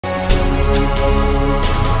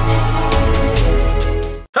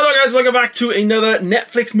guys, welcome back to another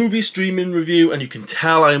Netflix movie streaming review, and you can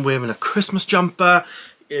tell I'm wearing a Christmas jumper.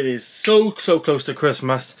 It is so close to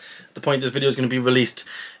Christmas. At the point this video is going to be released,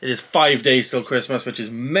 it is 5 days till Christmas, which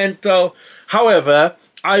is mental. However,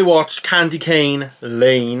 I watched Candy Cane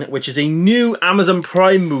Lane, which is a new Amazon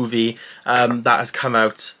Prime movie that has come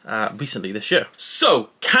out recently this year. So,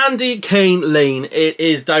 Candy Cane Lane, it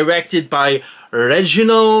is directed by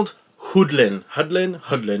Reginald Hudlin,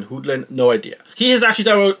 no idea. He has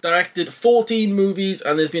actually directed 14 movies,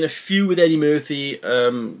 and there's been a few with Eddie Murphy,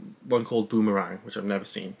 one called Boomerang, which I've never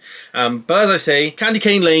seen. But as I say, Candy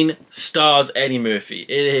Cane Lane stars Eddie Murphy.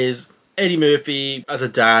 It is Eddie Murphy as a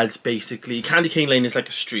dad, basically. Candy Cane Lane is like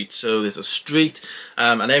a street, so there's a street,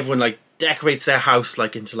 and everyone like decorates their house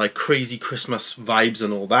like into like crazy Christmas vibes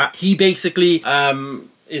and all that. He basically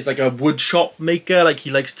is like a wood shop maker. Like, he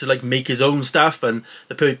likes to like make his own stuff, and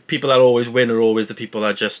the people that always win are always the people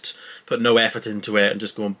that just put no effort into it and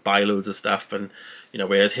just go and buy loads of stuff. And you know,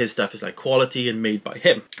 whereas his stuff is like quality and made by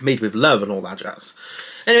him, made with love and all that jazz.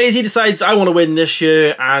 Anyways, he decides, I want to win this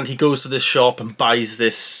year, and he goes to this shop and buys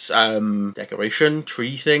this decoration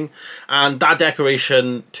tree thing, and that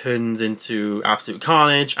decoration turns into absolute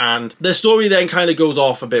carnage, and the story then kind of goes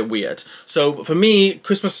off a bit weird. So for me,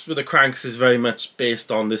 Christmas with the Cranks is very much based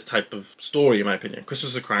on this type of story, in my opinion.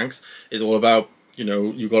 Christmas with the Cranks is all about, you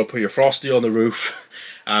know, you got to put your Frosty on the roof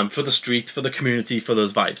for the street, for the community, for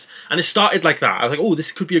those vibes. And it started like that. I was like, oh,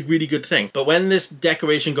 this could be a really good thing. But when this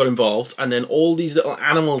decoration got involved, and then all these little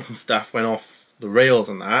animals and stuff went off the rails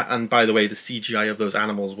and that, and by the way, the CGI of those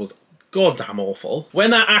animals was goddamn awful.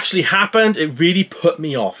 When that actually happened, it really put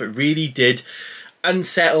me off. It really did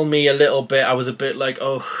unsettle me a little bit. I was a bit like,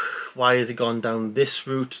 oh, why has it gone down this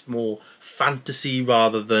route? More fantasy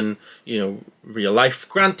rather than, you know, real life.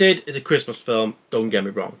 Granted, it's a Christmas film, don't get me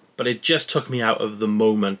wrong, but it just took me out of the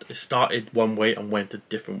moment. It started one way and went a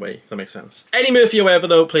different way, if that makes sense. Eddie Murphy, however,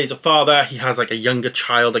 though, plays a father. He has like a younger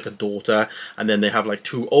child, like a daughter, and then they have like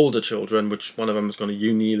two older children, which one of them is going to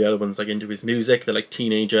uni, the other one's like into his music. They're like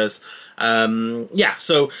teenagers. Yeah,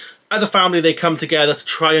 so as a family, they come together to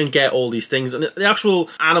try and get all these things. And the actual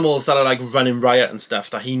animals that are like running riot and stuff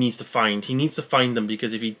that he needs to find them,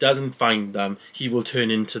 because if he doesn't find them, he will turn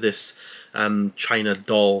into this China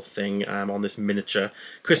doll thing on this miniature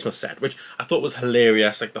Christmas set, which I thought was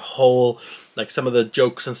hilarious. Like the whole, like some of the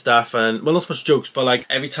jokes and stuff, and well, not so much jokes, but like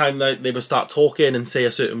every time that they would start talking and say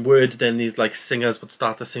a certain word, then these like singers would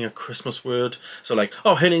start to sing a Christmas word. So like,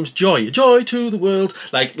 oh, her name's Joy, joy to the world,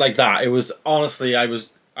 like that. It was, honestly, I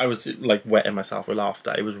was like wetting myself with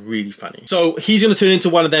laughter. It was really funny. So he's going to turn into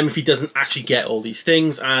one of them if he doesn't actually get all these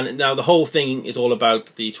things. And now the whole thing is all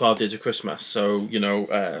about the 12 days of Christmas. So, you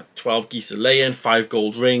know, 12 geese a laying, 5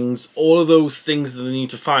 gold rings, all of those things that they need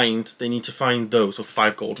to find those. So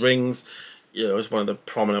 5 gold rings, you know, is one of the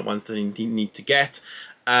prominent ones that they need to get.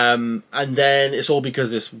 And then it's all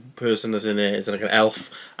because this person that's in there is like an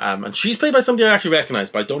elf, and she's played by somebody I actually recognise,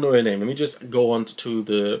 but I don't know her name. Let me just go on to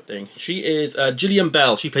the thing. She is Gillian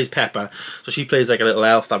Bell. She plays Pepper, so she plays like a little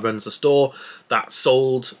elf that runs the store that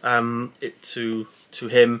sold it to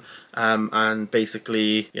him, and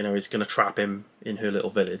basically, you know, is going to trap him in her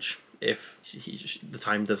little village if the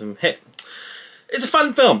time doesn't hit. It's a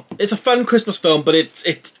fun film. It's a fun Christmas film, but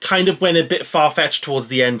it kind of went a bit far-fetched towards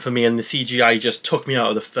the end for me, and the CGI just took me out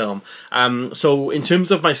of the film. So in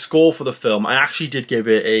terms of my score for the film, I actually did give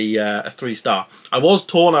it a 3-star. I was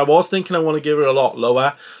torn. I was thinking I want to give it a lot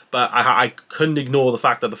lower, but I couldn't ignore the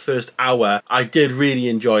fact that the first hour, I did really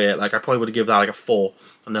enjoy it. Like, I probably would have given that like a 4,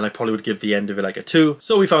 and then I probably would give the end of it like a 2.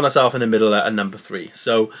 So we found ourselves in the middle at a number 3.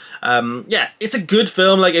 So, yeah, it's a good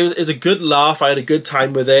film. Like, it was a good laugh. I had a good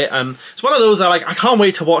time with it. It's one of those that, like, I can't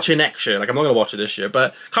wait to watch it next year. Like, I'm not going to watch it this year,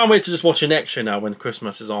 but can't wait to just watch it next year now when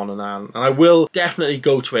Christmas is on, and I will definitely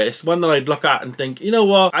go to it. It's one that I'd look at and think, you know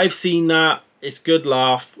what, I've seen that. It's good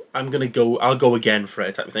laugh. I'll go again for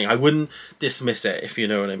it type of thing. I wouldn't dismiss it, if you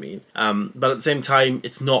know what I mean. But at the same time,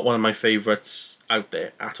 it's not one of my favourites out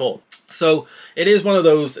there at all. So it is one of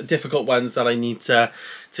those difficult ones that I need to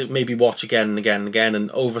maybe watch again and again and again,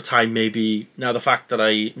 and over time, maybe now the fact that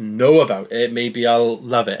I know about it, maybe I'll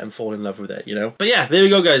love it and fall in love with it, you know. But yeah, there we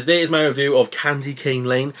go, guys. There is my review of Candy Cane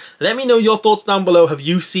Lane. Let me know your thoughts down below. Have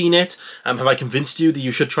you seen it? Have I convinced you that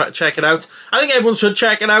you should check it out? I think everyone should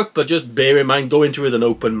check it out, but just bear in mind, go into it with an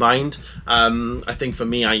open mind. I think for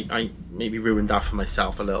me, I maybe ruined that for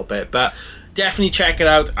myself a little bit, but definitely check it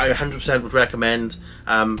out. I 100% would recommend.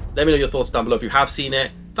 Let me know your thoughts down below if you have seen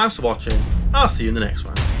it. Thanks for watching. I'll see you in the next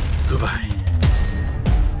one. Goodbye.